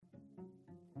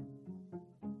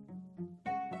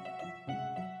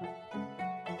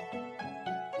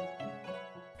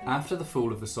After the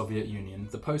fall of the Soviet Union,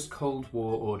 the post-Cold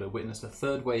War order witnessed a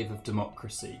third wave of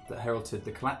democracy that heralded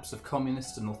the collapse of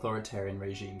communist and authoritarian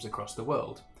regimes across the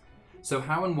world. So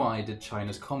how and why did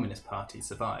China's Communist Party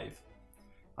survive?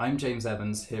 I'm James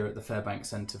Evans here at the Fairbanks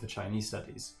Centre for Chinese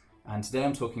Studies, and today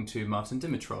I'm talking to Martin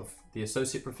Dimitrov, the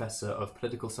Associate Professor of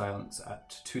Political Science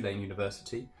at Tulane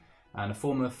University and a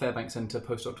former Fairbanks Centre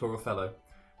postdoctoral fellow,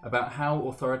 about how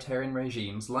authoritarian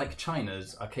regimes like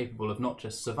China's are capable of not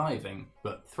just surviving,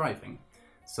 but thriving.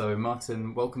 So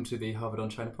Martin, welcome to the Harvard on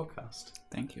China podcast.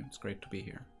 Thank you, it's great to be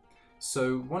here.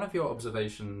 So one of your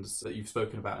observations that you've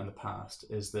spoken about in the past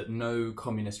is that no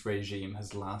communist regime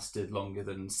has lasted longer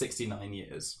than 69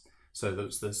 years. So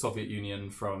that's the Soviet Union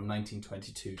from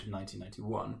 1922 to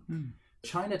 1991.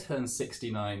 China turns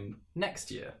 69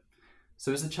 next year.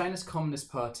 So is the Chinese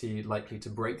Communist Party likely to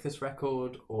break this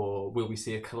record, or will we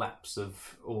see a collapse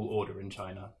of all order in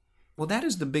China? Well, that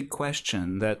is the big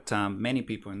question that many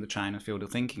people in the China field are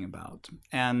thinking about.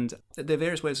 And there are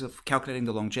various ways of calculating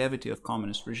the longevity of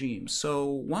communist regimes. So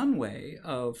one way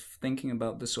of thinking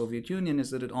about the Soviet Union is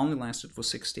that it only lasted for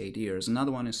 68 years.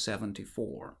 Another one is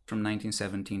 74, from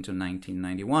 1917 to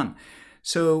 1991.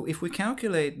 So if we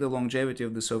calculate the longevity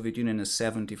of the Soviet Union as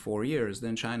 74 years,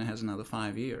 then China has another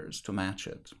 5 years to match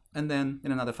it. And then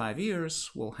in another 5 years,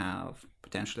 we'll have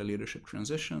potentially a leadership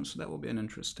transition, so that will be an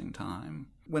interesting time.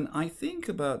 When I think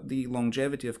about the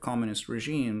longevity of communist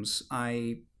regimes,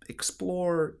 I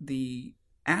explore the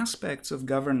aspects of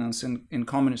governance in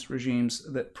communist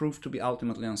regimes that prove to be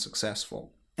ultimately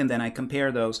unsuccessful. And then I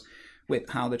compare those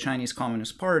with how the Chinese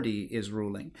Communist Party is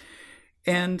ruling.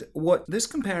 And what this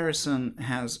comparison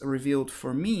has revealed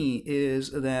for me is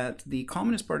that the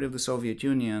Communist Party of the Soviet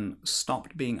Union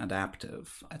stopped being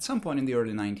adaptive at some point in the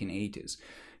early 1980s.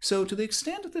 So to the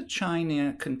extent that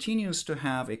China continues to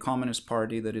have a Communist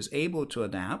Party that is able to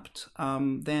adapt,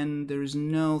 then there is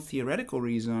no theoretical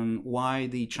reason why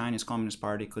the Chinese Communist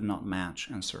Party could not match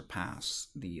and surpass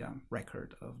the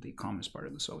record of the Communist Party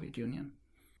of the Soviet Union.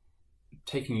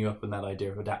 Taking you up on that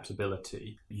idea of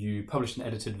adaptability, you published an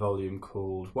edited volume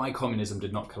called Why Communism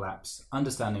Did Not Collapse,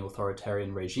 Understanding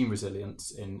Authoritarian Regime Resilience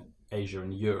in Asia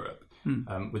and Europe,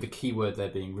 with the key word there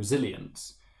being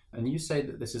resilience. And you say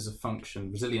that this is a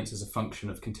function, resilience is a function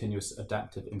of continuous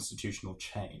adaptive institutional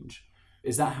change.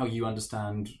 Is that how you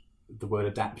understand the word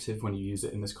adaptive when you use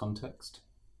it in this context?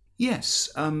 Yes.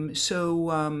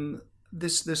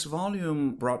 This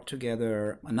volume brought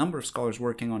together a number of scholars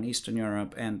working on Eastern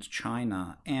Europe and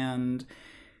China, and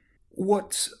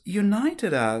what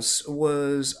united us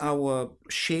was our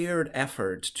shared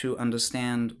effort to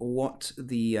understand what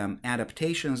the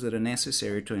adaptations that are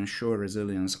necessary to ensure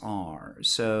resilience are.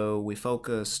 So we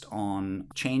focused on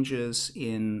changes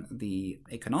in the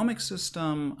economic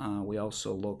system. We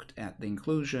also looked at the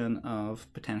inclusion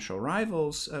of potential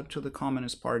rivals to the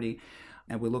Communist Party.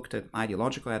 And we looked at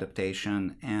ideological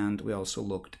adaptation, and we also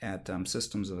looked at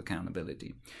systems of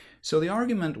accountability. So the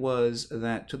argument was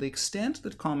that to the extent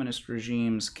that communist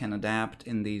regimes can adapt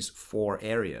in these four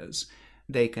areas,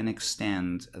 they can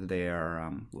extend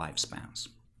their lifespans.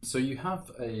 So you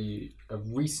have a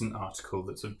recent article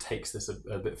that sort of takes this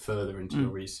a bit further into your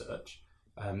research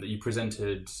that you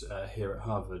presented here at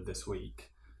Harvard this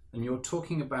week. And you're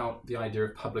talking about the idea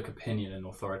of public opinion and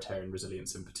authoritarian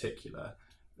resilience in particular.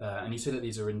 And you say that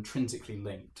these are intrinsically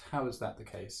linked. How is that the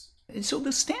case? So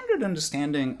the standard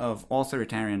understanding of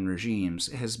authoritarian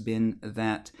regimes has been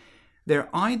that they're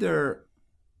either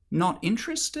not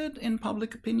interested in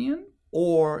public opinion,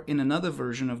 or in another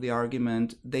version of the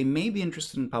argument, they may be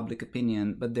interested in public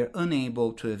opinion, but they're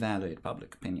unable to evaluate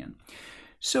public opinion.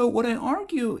 So what I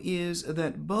argue is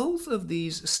that both of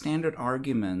these standard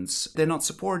arguments, they're not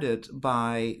supported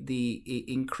by the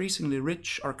increasingly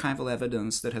rich archival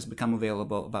evidence that has become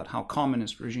available about how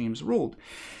communist regimes ruled.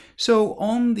 So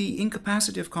on the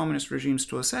incapacity of communist regimes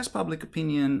to assess public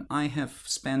opinion, I have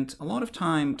spent a lot of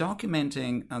time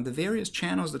documenting the various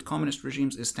channels that communist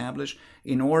regimes establish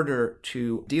in order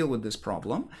to deal with this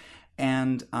problem.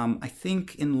 And I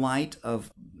think in light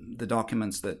of the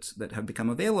documents that have become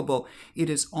available, it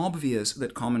is obvious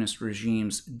that communist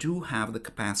regimes do have the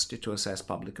capacity to assess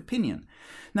public opinion.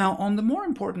 Now, on the more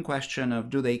important question of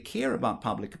do they care about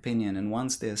public opinion, and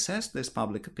once they assess this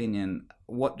public opinion,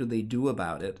 what do they do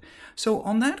about it? So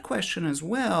on that question as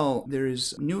well, there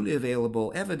is newly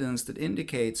available evidence that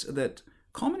indicates that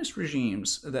communist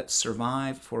regimes that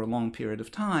survive for a long period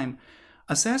of time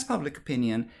assess public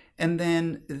opinion, and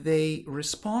then they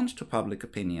respond to public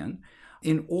opinion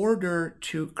in order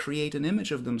to create an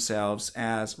image of themselves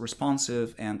as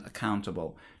responsive and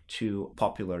accountable to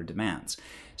popular demands.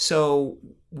 So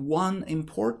one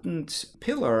important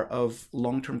pillar of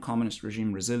long-term communist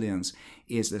regime resilience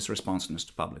is this responsiveness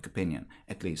to public opinion,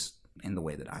 at least in the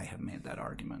way that I have made that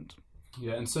argument.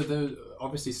 Yeah, and so there are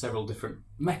obviously several different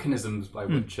mechanisms by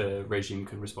which a regime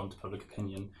can respond to public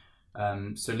opinion.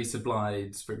 So Lisa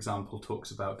Blythe, for example,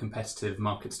 talks about competitive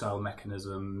market-style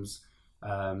mechanisms.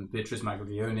 Beatrice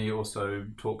Maglione also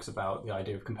talks about the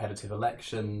idea of competitive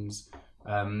elections.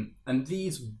 And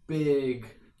these big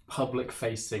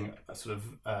public-facing sort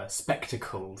of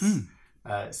spectacles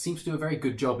seem to do a very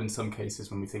good job in some cases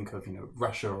when we think of,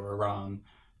 Russia or Iran,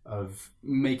 of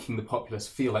making the populace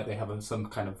feel like they have some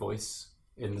kind of voice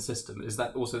in the system. Is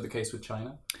that also the case with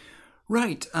China?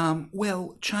 Right.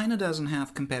 Well, China doesn't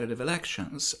have competitive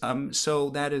elections, so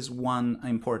that is one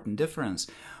important difference.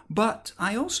 But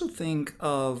I also think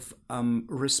of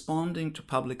responding to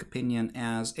public opinion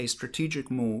as a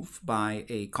strategic move by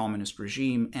a communist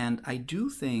regime, and I do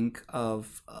think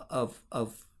of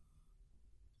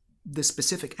the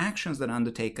specific actions that are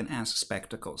undertaken as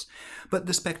spectacles. But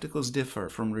the spectacles differ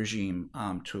from regime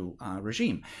to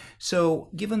regime. So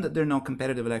given that there are no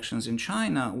competitive elections in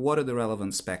China, what are the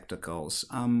relevant spectacles?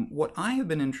 What I have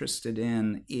been interested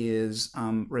in is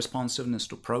responsiveness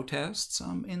to protests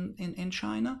in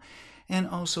China, and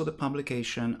also the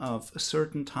publication of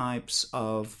certain types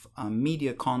of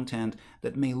media content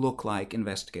that may look like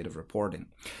investigative reporting.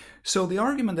 So the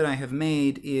argument that I have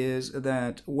made is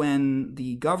that when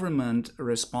the government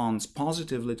responds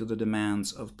positively to the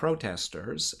demands of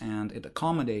protesters and it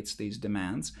accommodates these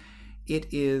demands, it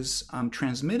is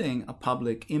transmitting a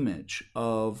public image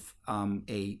of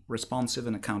a responsive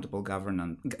and accountable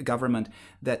government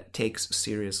that takes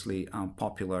seriously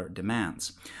popular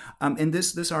demands. And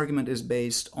this argument is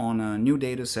based on a new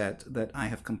data set that I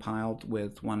have compiled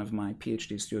with one of my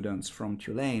PhD students from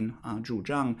Tulane, Zhu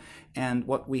Zhang. And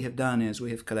what we have done is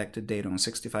we have collected data on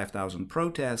 65,000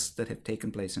 protests that have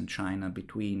taken place in China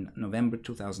between November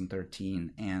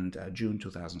 2013 and June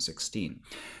 2016.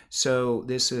 So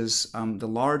this is the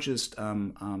largest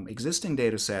existing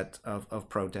data set of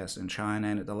protests in China,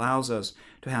 and it allows us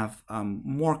to have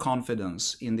more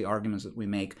confidence in the arguments that we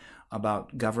make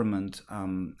about government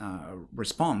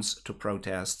response to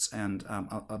protests and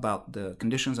about the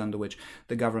conditions under which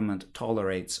the government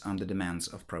tolerates the demands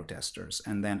of protesters.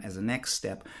 And then as a next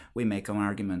step, we make an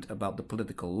argument about the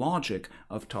political logic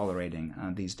of tolerating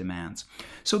these demands.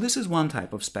 So this is one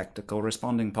type of spectacle,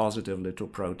 responding positively to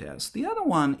protests. The other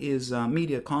one is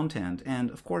media content. And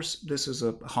of course, this is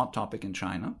a hot topic in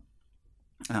China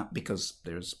because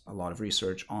there's a lot of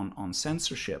research on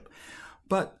censorship.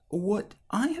 But what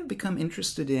I have become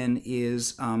interested in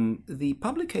is the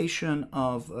publication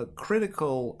of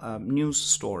critical news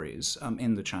stories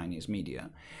in the Chinese media,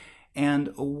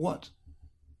 and what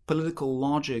political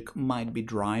logic might be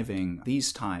driving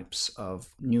these types of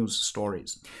news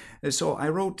stories. So I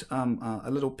wrote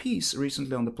a little piece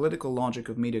recently on the political logic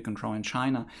of media control in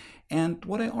China, and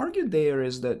what I argued there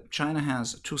is that China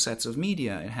has two sets of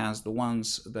media. It has the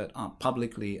ones that are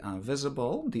publicly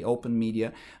visible, the open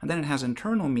media, and then it has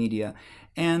internal media.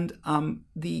 And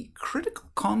the critical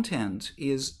content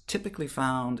is typically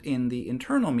found in the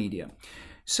internal media.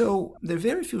 So there are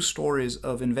very few stories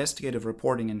of investigative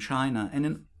reporting in China, and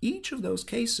in each of those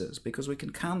cases, because we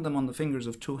can count them on the fingers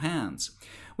of two hands,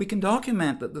 we can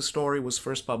document that the story was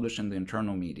first published in the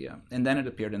internal media, and then it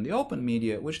appeared in the open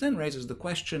media, which then raises the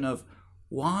question of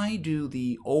why do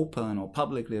the open or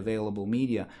publicly available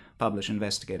media publish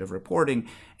investigative reporting?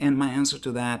 And my answer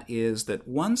to that is that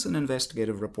once an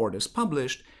investigative report is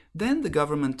published, then the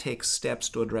government takes steps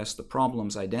to address the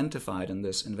problems identified in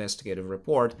this investigative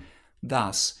report.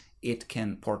 Thus, it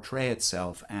can portray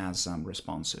itself as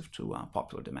responsive to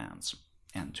popular demands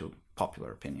and to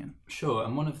popular opinion. Sure,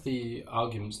 and one of the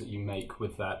arguments that you make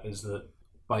with that is that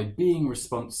by being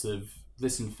responsive,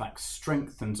 this in fact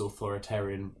strengthens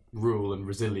authoritarian rule and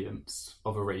resilience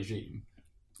of a regime.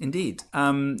 Indeed.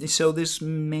 So this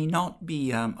may not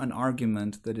be an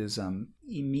argument that is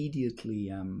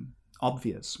immediately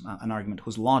obvious, an argument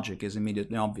whose logic is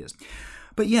immediately obvious.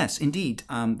 But yes, indeed,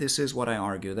 this is what I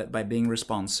argue, that by being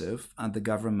responsive, the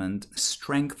government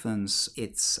strengthens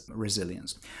its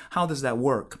resilience. How does that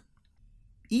work?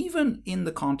 Even in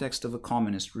the context of a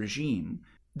communist regime,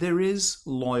 there is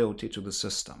loyalty to the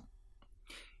system.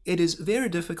 It is very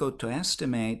difficult to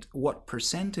estimate what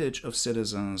percentage of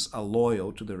citizens are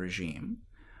loyal to the regime,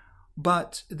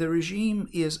 but the regime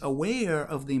is aware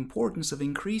of the importance of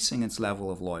increasing its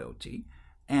level of loyalty,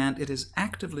 and it is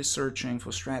actively searching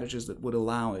for strategies that would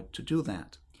allow it to do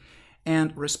that.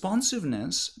 And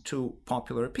responsiveness to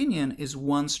popular opinion is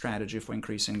one strategy for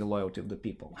increasing the loyalty of the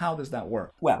people. How does that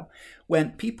work? Well,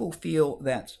 when people feel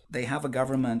that they have a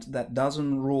government that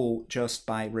doesn't rule just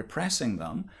by repressing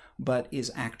them, but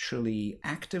is actually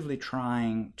actively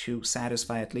trying to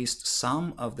satisfy at least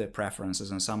some of their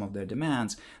preferences and some of their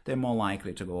demands, they're more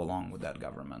likely to go along with that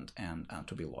government and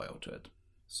to be loyal to it.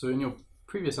 So in your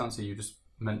previous answer, you just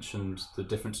mentioned the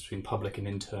difference between public and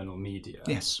internal media.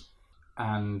 Yes.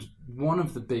 And one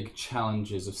of the big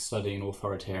challenges of studying an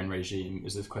authoritarian regime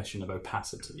is this question of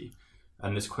opacity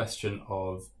and this question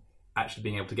of actually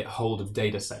being able to get hold of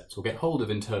data sets or get hold of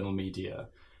internal media,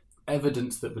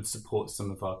 evidence that would support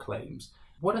some of our claims.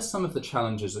 What are some of the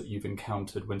challenges that you've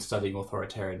encountered when studying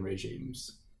authoritarian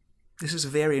regimes? This is a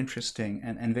very interesting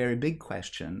and very big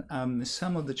question.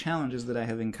 Some of the challenges that I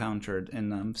have encountered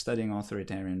in studying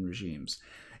authoritarian regimes.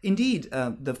 Indeed,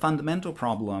 the fundamental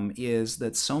problem is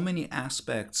that so many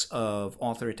aspects of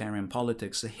authoritarian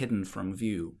politics are hidden from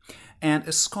view. And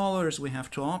as scholars, we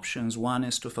have two options. One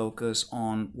is to focus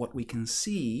on what we can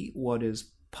see, what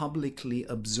is publicly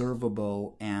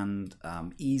observable and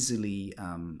easily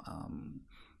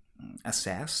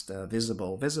assessed,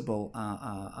 visible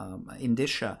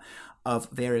indicia of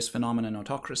various phenomena and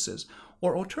autocracies.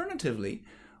 Or alternatively,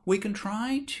 we can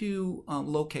try to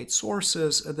locate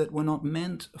sources that were not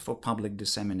meant for public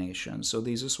dissemination. So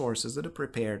these are sources that are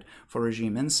prepared for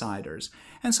regime insiders.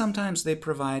 And sometimes they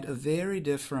provide a very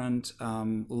different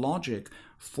logic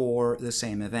for the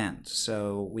same event.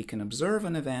 So we can observe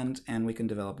an event and we can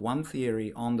develop one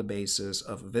theory on the basis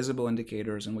of visible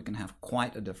indicators, and we can have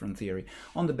quite a different theory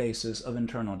on the basis of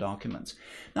internal documents.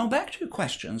 Now back to your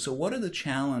question. So what are the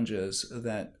challenges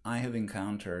that I have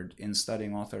encountered in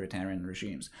studying authoritarian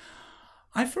regimes?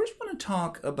 I first want to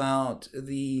talk about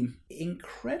the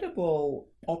incredible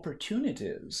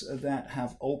opportunities that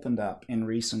have opened up in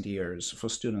recent years for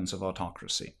students of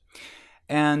autocracy.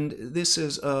 And this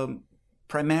is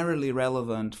primarily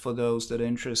relevant for those that are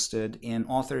interested in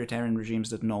authoritarian regimes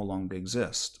that no longer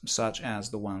exist, such as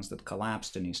the ones that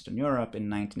collapsed in Eastern Europe in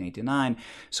 1989.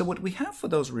 So what we have for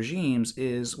those regimes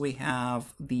is we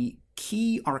have the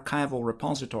key archival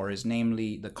repositories,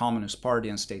 namely the Communist Party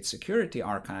and state security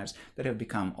archives, that have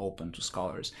become open to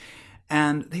scholars.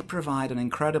 And they provide an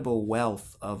incredible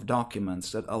wealth of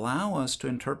documents that allow us to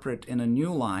interpret in a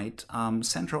new light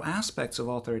central aspects of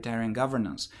authoritarian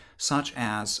governance, such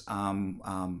as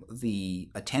the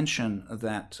attention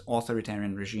that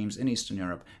authoritarian regimes in Eastern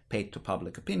Europe paid to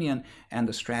public opinion and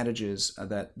the strategies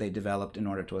that they developed in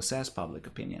order to assess public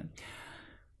opinion.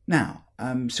 Now,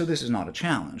 so this is not a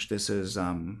challenge. This is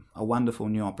a wonderful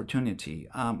new opportunity.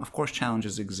 Of course,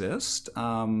 challenges exist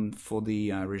for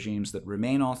the regimes that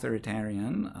remain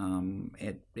authoritarian.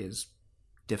 It is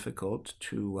difficult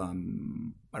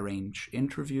to arrange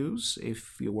interviews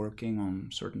if you're working on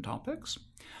certain topics.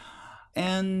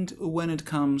 And when it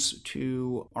comes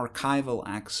to archival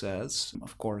access,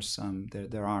 of course,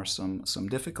 there are some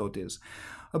difficulties.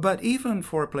 But even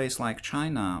for a place like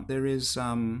China, there is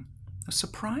a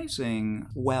surprising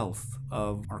wealth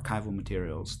of archival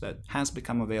materials that has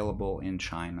become available in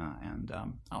China and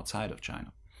outside of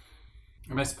China.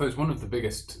 And I suppose one of the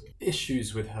biggest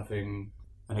issues with having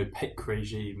an opaque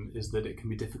regime is that it can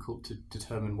be difficult to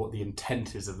determine what the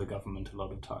intent is of the government a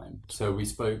lot of time. So we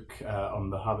spoke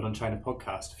on the Harvard on China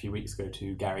podcast a few weeks ago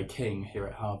to Gary King here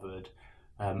at Harvard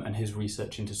and his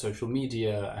research into social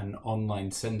media and online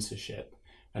censorship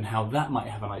and how that might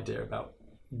have an idea about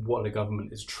what a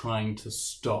government is trying to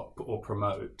stop or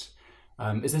promote.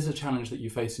 Is this a challenge that you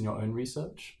face in your own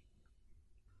research?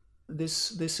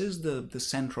 This is the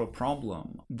central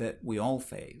problem that we all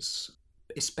face,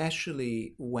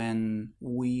 especially when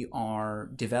we are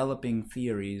developing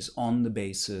theories on the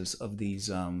basis of these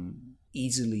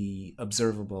easily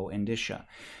observable indicia.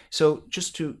 So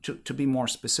just to be more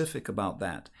specific about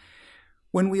that,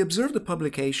 when we observe the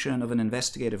publication of an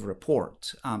investigative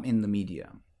report in the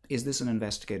media, is this an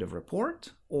investigative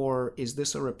report, or is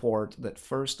this a report that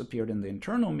first appeared in the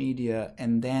internal media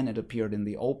and then it appeared in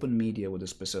the open media with a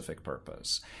specific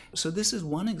purpose? So this is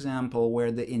one example where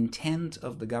the intent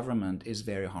of the government is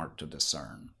very hard to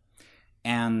discern.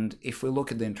 And if we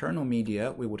look at the internal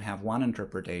media, we would have one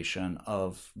interpretation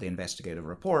of the investigative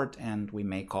report, and we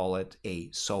may call it a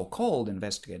so-called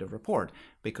investigative report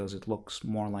because it looks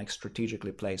more like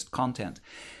strategically placed content.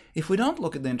 If we don't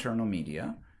look at the internal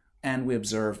media, and we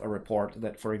observe a report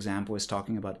that, for example, is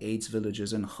talking about AIDS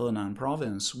villages in Henan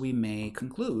province, we may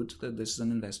conclude that this is an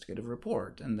investigative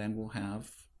report, and then we'll have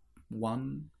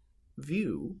one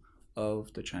view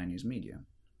of the Chinese media.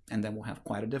 And then we'll have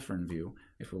quite a different view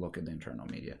if we look at the internal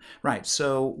media. Right,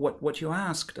 so what you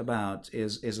asked about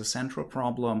is a central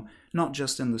problem, not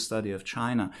just in the study of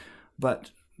China,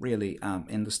 but really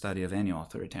in the study of any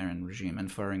authoritarian regime,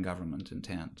 inferring government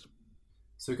intent.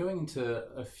 So going into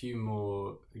a few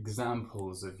more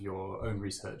examples of your own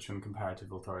research on comparative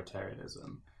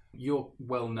authoritarianism, you're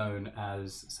well known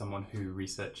as someone who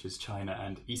researches China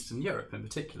and Eastern Europe in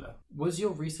particular. Was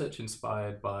your research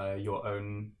inspired by your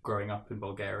own growing up in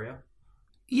Bulgaria?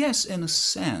 Yes, in a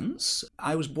sense.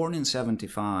 I was born in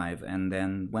 1975, and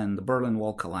then when the Berlin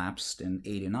Wall collapsed in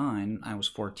 1989, I was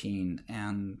 14,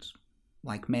 and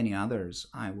like many others,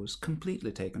 I was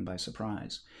completely taken by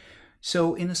surprise.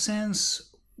 So in a sense,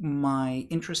 my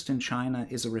interest in China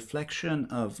is a reflection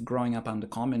of growing up under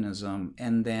communism,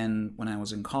 and then when I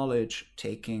was in college,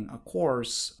 taking a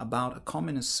course about a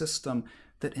communist system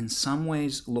that in some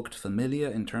ways looked familiar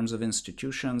in terms of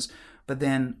institutions, but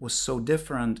then was so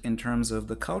different in terms of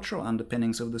the cultural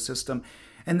underpinnings of the system.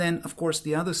 And then, of course,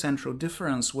 the other central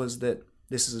difference was that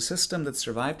this is a system that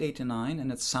survived 89,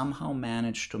 and it somehow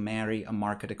managed to marry a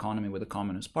market economy with a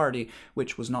Communist Party,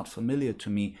 which was not familiar to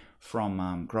me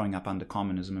from growing up under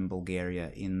communism in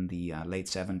Bulgaria in the late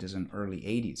 70s and early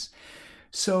 80s.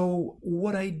 So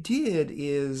what I did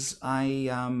is I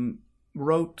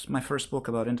wrote my first book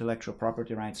about intellectual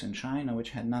property rights in China, which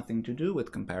had nothing to do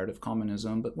with comparative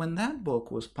communism. But when that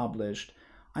book was published,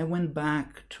 I went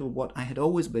back to what I had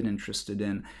always been interested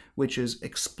in, which is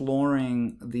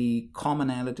exploring the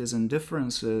commonalities and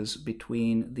differences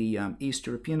between the East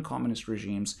European communist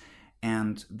regimes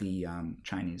and the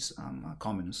Chinese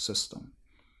communist system.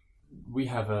 We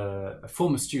have a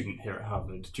former student here at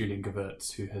Harvard, Julian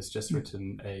Gewirtz, who has just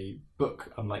written a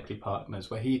book, Unlikely Partners,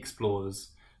 where he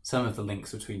explores some of the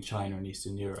links between China and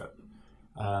Eastern Europe.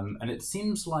 And it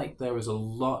seems like there was a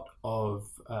lot of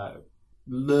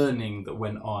learning that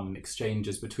went on,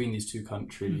 exchanges between these two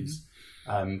countries.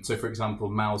 So, for example,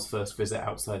 Mao's first visit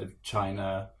outside of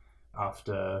China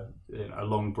after a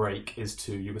long break is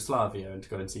to Yugoslavia and to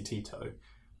go and see Tito.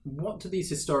 What do these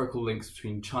historical links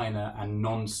between China and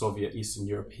non-Soviet Eastern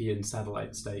European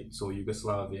satellite states or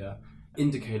Yugoslavia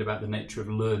indicate about the nature of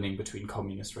learning between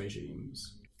communist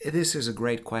regimes? This is a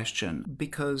great question,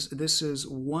 because this is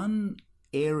one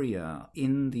area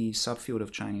in the subfield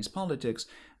of Chinese politics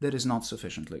that is not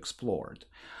sufficiently explored.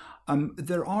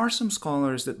 There are some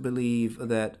scholars that believe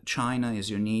that China is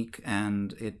unique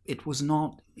and it was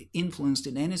not influenced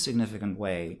in any significant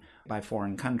way by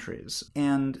foreign countries.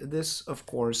 And this, of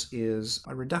course, is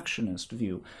a reductionist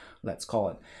view, let's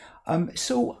call it.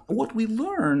 So what we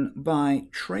learn by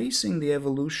tracing the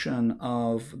evolution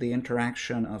of the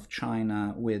interaction of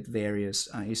China with various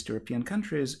East European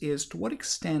countries is to what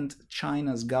extent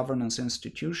China's governance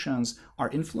institutions are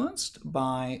influenced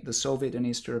by the Soviet and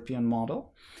East European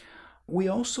model. We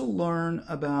also learn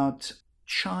about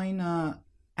China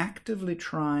actively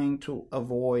trying to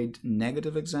avoid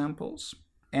negative examples.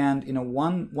 And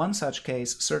one such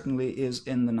case certainly is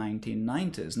in the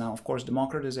 1990s. Now, of course,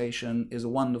 democratization is a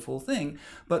wonderful thing,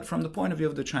 but from the point of view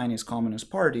of the Chinese Communist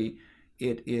Party,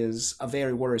 it is a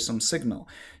very worrisome signal.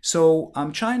 So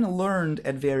China learned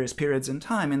at various periods in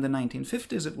time. In the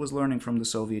 1950s, it was learning from the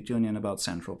Soviet Union about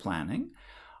central planning.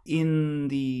 In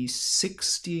the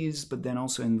 60s, but then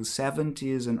also in the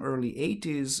 70s and early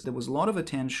 80s, there was a lot of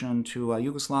attention to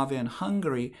Yugoslavia and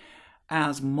Hungary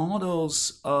as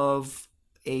models of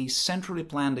a centrally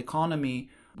planned economy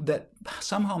that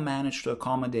somehow managed to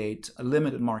accommodate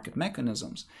limited market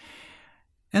mechanisms.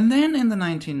 And then in the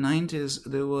 1990s,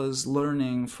 there was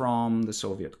learning from the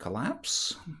Soviet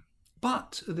collapse,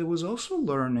 but there was also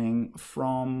learning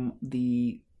from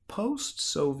the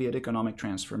post-Soviet economic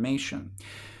transformation.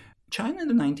 China in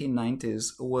the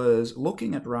 1990s was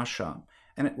looking at Russia,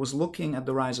 and it was looking at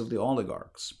the rise of the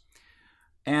oligarchs.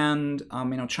 And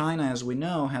China, as we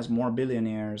know, has more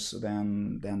billionaires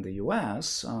than the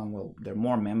U.S. There are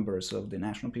more members of the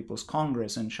National People's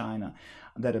Congress in China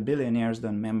that are billionaires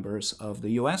than members of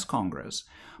the U.S. Congress.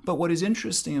 But what is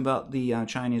interesting about the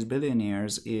Chinese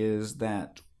billionaires is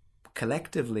that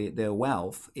collectively their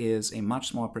wealth is a much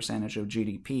smaller percentage of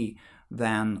GDP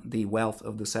than the wealth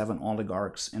of the 7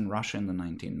 oligarchs in Russia in the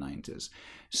 1990s.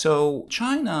 So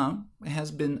China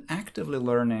has been actively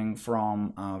learning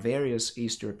from various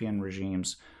East European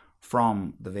regimes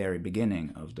from the very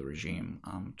beginning of the regime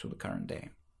to the current day.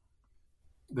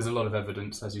 There's a lot of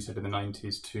evidence, as you said, in the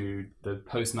 90s to the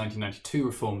post-1992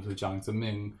 reforms with Jiang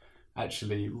Zemin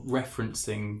actually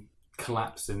referencing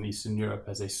collapse in Eastern Europe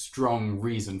as a strong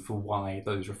reason for why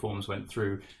those reforms went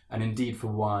through, and indeed for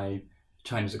why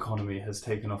China's economy has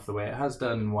taken off the way it has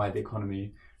done, and why the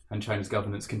economy and China's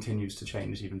governance continues to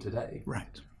change even today.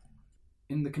 Right.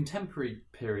 In the contemporary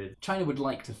period, China would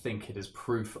like to think it is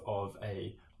proof of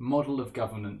a model of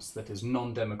governance that is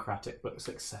non-democratic but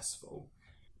successful.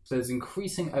 So there's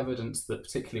increasing evidence that,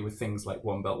 particularly with things like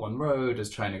One Belt, One Road, as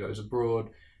China goes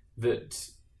abroad, that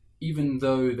even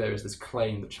though there is this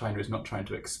claim that China is not trying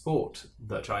to export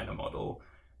the China model,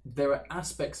 there are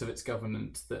aspects of its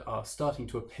governance that are starting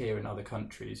to appear in other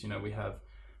countries. We have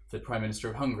the Prime Minister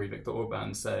of Hungary, Viktor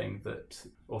Orban, saying that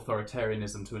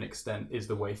authoritarianism to an extent is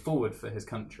the way forward for his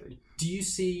country. Do you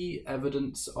see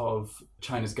evidence of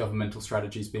China's governmental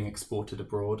strategies being exported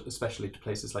abroad, especially to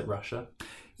places like Russia?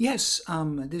 Yes,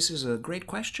 this is a great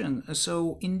question.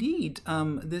 So indeed,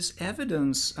 this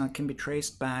evidence can be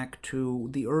traced back to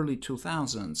the early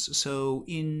 2000s. So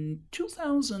in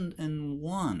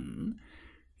 2001,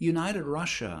 United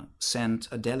Russia sent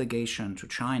a delegation to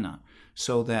China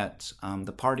so that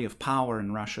the party of power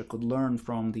in Russia could learn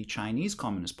from the Chinese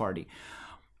Communist Party.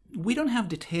 We don't have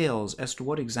details as to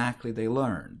what exactly they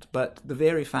learned, but the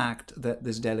very fact that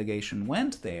this delegation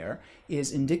went there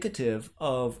is indicative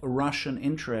of a Russian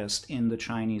interest in the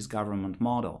Chinese government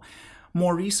model.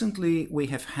 More recently, we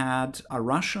have had a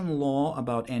Russian law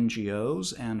about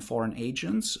NGOs and foreign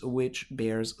agents, which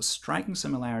bears a striking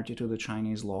similarity to the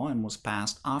Chinese law and was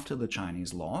passed after the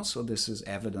Chinese law. So this is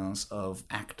evidence of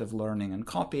active learning and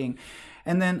copying.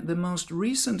 And then the most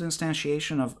recent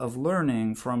instantiation of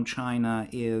learning from China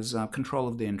is control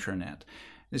of the internet.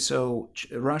 So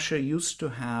Russia used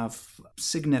to have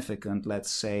significant, let's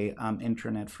say,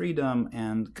 internet freedom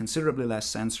and considerably less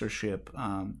censorship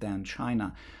than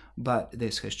China. But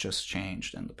this has just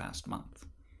changed in the past month.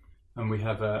 And we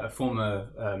have a former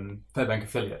Fairbank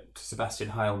affiliate, Sebastian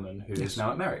Heilmann, who is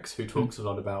now at Merix, who talks a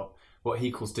lot about what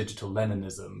he calls digital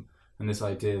Leninism, and this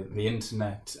idea that the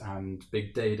internet and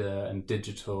big data and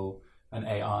digital and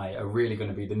AI are really going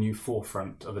to be the new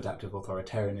forefront of adaptive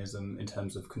authoritarianism in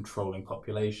terms of controlling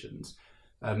populations.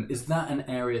 Is that an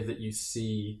area that you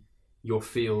see your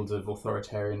field of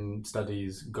authoritarian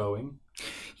studies going?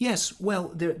 Yes,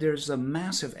 well, there's a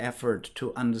massive effort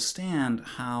to understand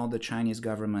how the Chinese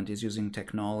government is using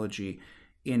technology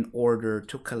in order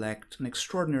to collect an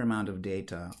extraordinary amount of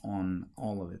data on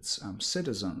all of its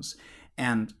citizens.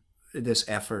 And this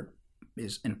effort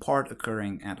is in part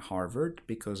occurring at Harvard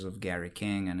because of Gary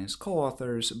King and his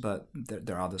co-authors, but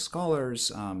there are other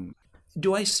scholars.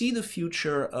 Do I see the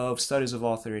future of studies of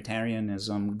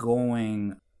authoritarianism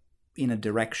going in a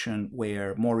direction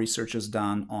where more research is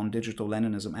done on digital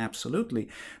Leninism? Absolutely,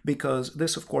 because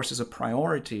this, of course, is a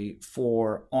priority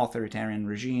for authoritarian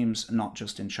regimes, not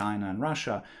just in China and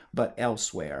Russia, but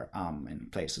elsewhere, in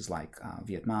places like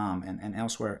Vietnam and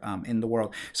elsewhere in the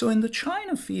world. So in the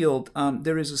China field,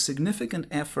 there is a significant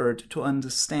effort to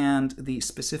understand the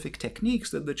specific techniques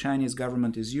that the Chinese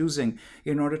government is using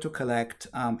in order to collect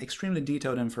extremely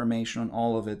detailed information on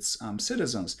all of its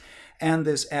citizens. And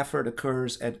this effort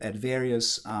occurs at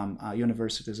various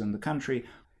universities in the country.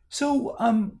 So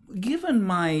given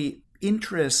my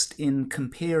interest in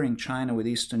comparing China with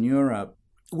Eastern Europe,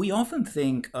 we often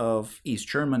think of East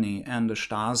Germany and the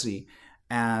Stasi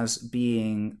as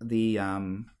being the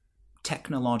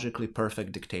technologically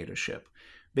perfect dictatorship,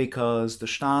 because the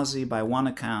Stasi, by one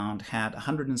account, had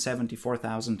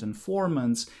 174,000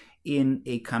 informants in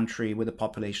a country with a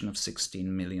population of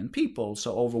 16 million people.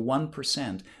 So over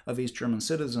 1% of East German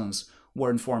citizens were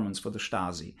informants for the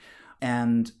Stasi.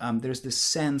 And there's this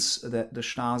sense that the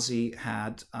Stasi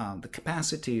had the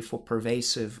capacity for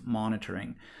pervasive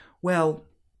monitoring. Well,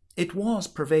 it was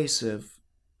pervasive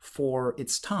for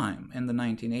its time in the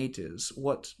 1980s.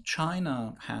 What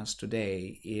China has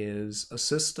today is a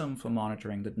system for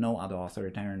monitoring that no other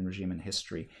authoritarian regime in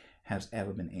history has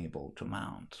ever been able to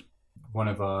mount. One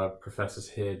of our professors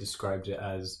here described it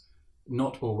as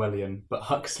not Orwellian, but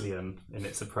Huxleyan in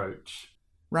its approach.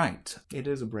 Right. It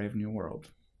is a brave new world.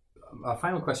 Our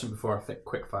final question before our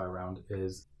quickfire round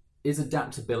is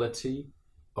adaptability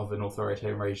of an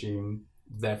authoritarian regime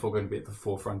therefore going to be at the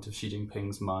forefront of Xi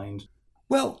Jinping's mind?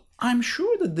 Well, I'm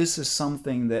sure that this is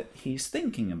something that he's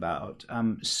thinking about.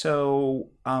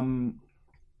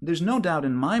 There's no doubt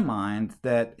in my mind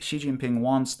that Xi Jinping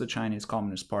wants the Chinese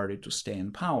Communist Party to stay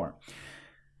in power.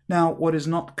 Now, what is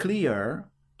not clear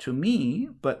to me,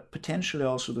 but potentially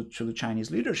also to the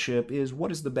Chinese leadership, is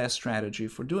what is the best strategy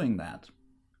for doing that.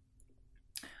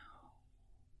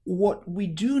 What we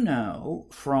do know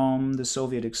from the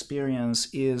Soviet experience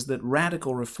is that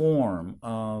radical reform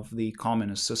of the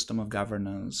communist system of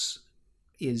governance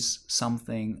is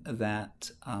something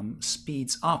that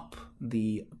speeds up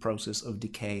the process of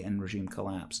decay and regime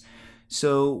collapse.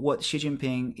 So what Xi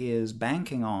Jinping is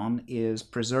banking on is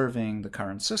preserving the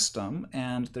current system,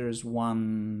 and there's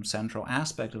one central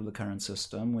aspect of the current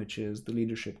system, which is the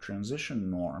leadership transition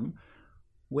norm,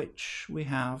 which we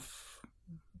have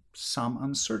some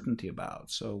uncertainty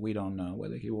about. So we don't know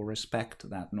whether he will respect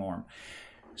that norm.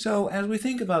 So as we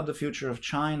think about the future of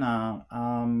China,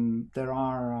 there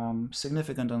are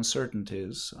significant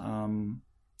uncertainties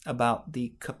about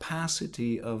the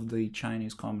capacity of the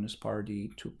Chinese Communist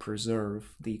Party to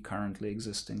preserve the currently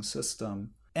existing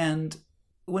system. And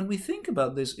when we think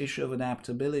about this issue of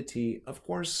adaptability, of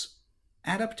course,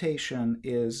 adaptation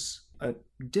is a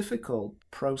difficult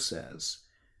process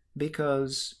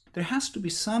because there has to be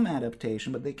some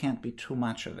adaptation, but there can't be too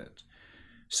much of it.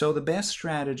 So the best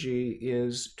strategy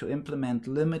is to implement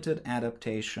limited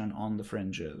adaptation on the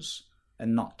fringes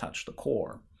and not touch the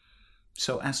core.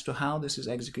 So as to how this is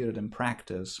executed in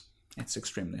practice, it's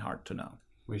extremely hard to know.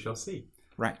 We shall see.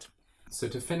 Right. So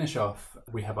to finish off,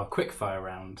 we have our quickfire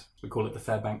round. We call it the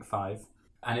Fairbank 5.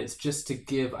 And it's just to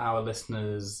give our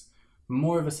listeners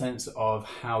more of a sense of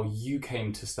how you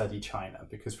came to study China.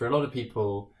 Because for a lot of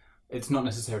people, it's not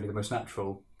necessarily the most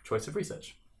natural choice of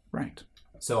research. Right.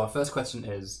 So our first question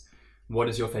is, what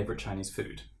is your favorite Chinese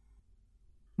food?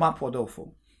 Mapo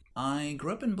tofu. I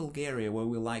grew up in Bulgaria where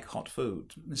we like hot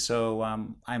food. So,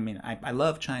 I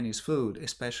love Chinese food,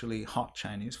 especially hot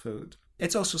Chinese food.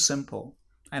 It's also simple.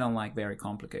 I don't like very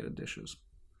complicated dishes.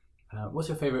 What's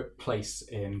your favorite place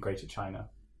in Greater China?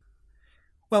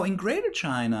 Well, in Greater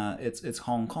China, it's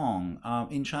Hong Kong.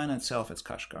 In China itself, it's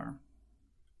Kashgar.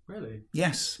 Really?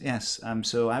 Yes.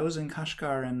 So I was in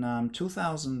Kashgar in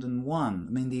 2001.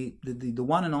 I mean, the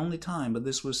one and only time, but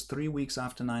this was 3 weeks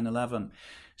after 9/11.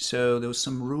 So there was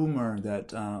some rumor that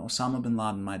Osama bin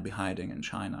Laden might be hiding in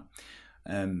China.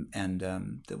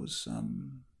 There was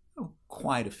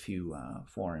quite a few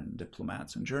foreign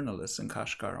diplomats and journalists in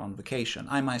Kashgar on vacation.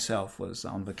 I myself was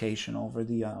on vacation over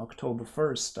the October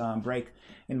 1st break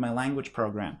in my language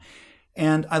program.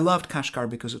 And I loved Kashgar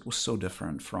because it was so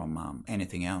different from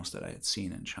anything else that I had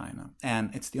seen in China.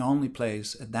 And it's the only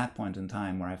place at that point in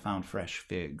time where I found fresh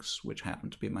figs, which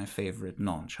happened to be my favorite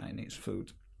non-Chinese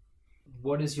food.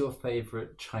 What is your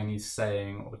favorite Chinese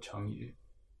saying or Chengyu?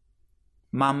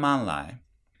 Man man lai.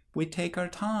 We take our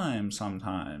time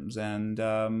sometimes. And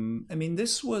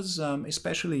this was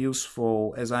especially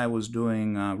useful as I was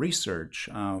doing research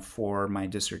for my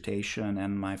dissertation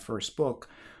and my first book,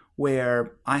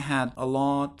 where I had a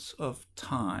lot of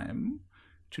time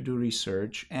to do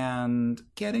research, and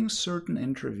getting certain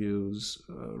interviews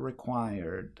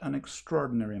required an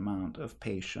extraordinary amount of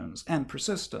patience and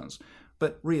persistence,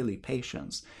 but really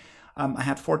patience. I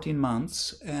had 14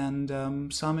 months,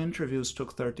 and some interviews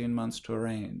took 13 months to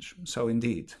arrange. So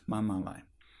indeed, man man lai.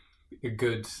 A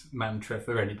good mantra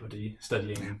for anybody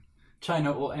studying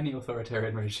China or any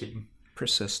authoritarian regime.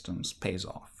 Persistence pays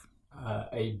off.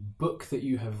 A book that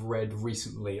you have read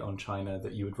recently on China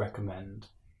that you would recommend?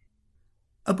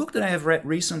 A book that I have read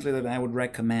recently that I would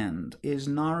recommend is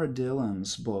Nara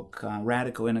Dillon's book,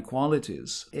 Radical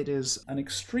Inequalities. It is an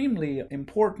extremely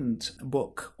important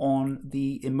book on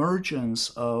the emergence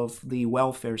of the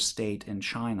welfare state in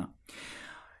China.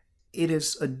 It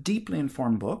is a deeply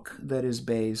informed book that is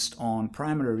based on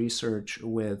primary research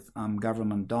with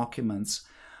government documents.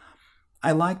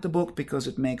 I like the book because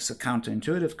it makes a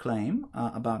counterintuitive claim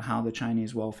about how the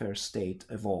Chinese welfare state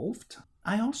evolved.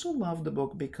 I also love the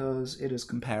book because it is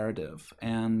comparative,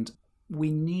 and we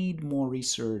need more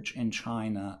research in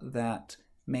China that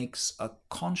makes a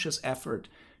conscious effort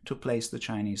to place the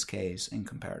Chinese case in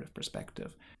comparative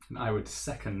perspective. I would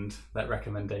second that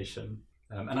recommendation.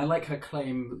 And I like her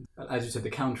claim, as you said,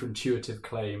 the counterintuitive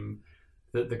claim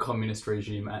that the communist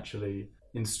regime actually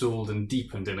installed and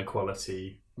deepened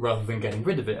inequality rather than getting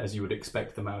rid of it, as you would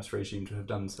expect the Maoist regime to have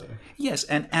done so. Yes,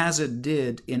 and as it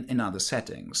did in other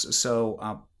settings.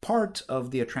 So part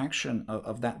of the attraction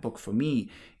of that book for me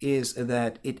is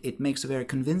that it makes a very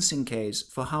convincing case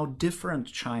for how different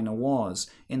China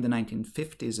was in the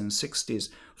 1950s and 60s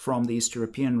from the East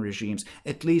European regimes,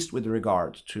 at least with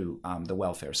regard to the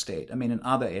welfare state. I mean, in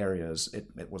other areas,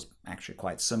 it was actually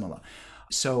quite similar.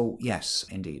 So yes,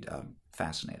 indeed, a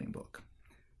fascinating book.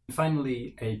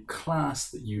 Finally, a class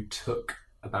that you took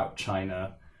about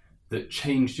China that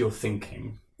changed your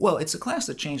thinking. Well, it's a class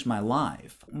that changed my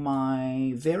life.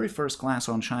 My very first class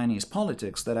on Chinese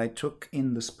politics that I took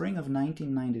in the spring of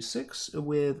 1996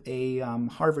 with a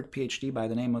Harvard PhD by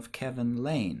the name of Kevin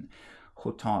Lane,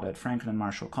 who taught at Franklin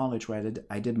Marshall College, where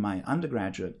I did my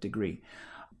undergraduate degree.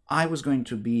 I was going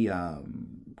to be a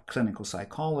clinical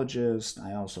psychologist.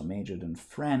 I also majored in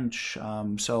French.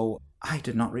 So I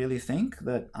did not really think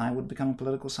that I would become a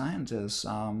political scientist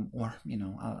or,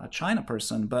 a China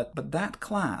person. But that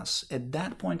class, at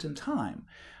that point in time,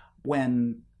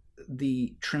 when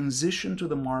the transition to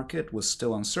the market was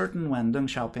still uncertain, when Deng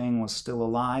Xiaoping was still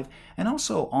alive, and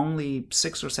also only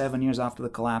 6 or 7 years after the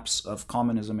collapse of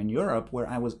communism in Europe, where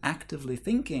I was actively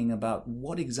thinking about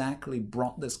what exactly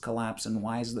brought this collapse and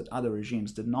why is it that other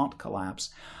regimes did not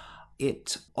collapse,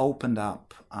 it opened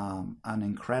up an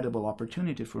incredible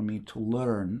opportunity for me to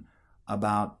learn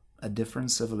about a different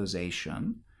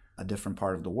civilization, a different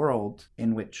part of the world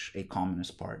in which a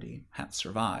communist party had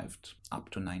survived up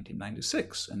to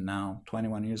 1996. And now,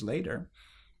 21 years later,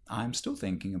 I'm still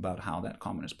thinking about how that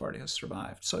communist party has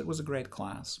survived. So it was a great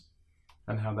class.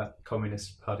 And how that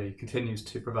communist party continues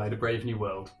to provide a brave new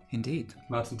world. Indeed.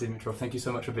 Martin Dimitrov, thank you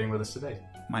so much for being with us today.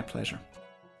 My pleasure.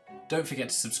 Don't forget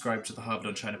to subscribe to the Harvard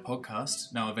on China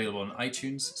podcast, now available on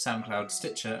iTunes, SoundCloud,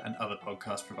 Stitcher, and other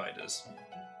podcast providers.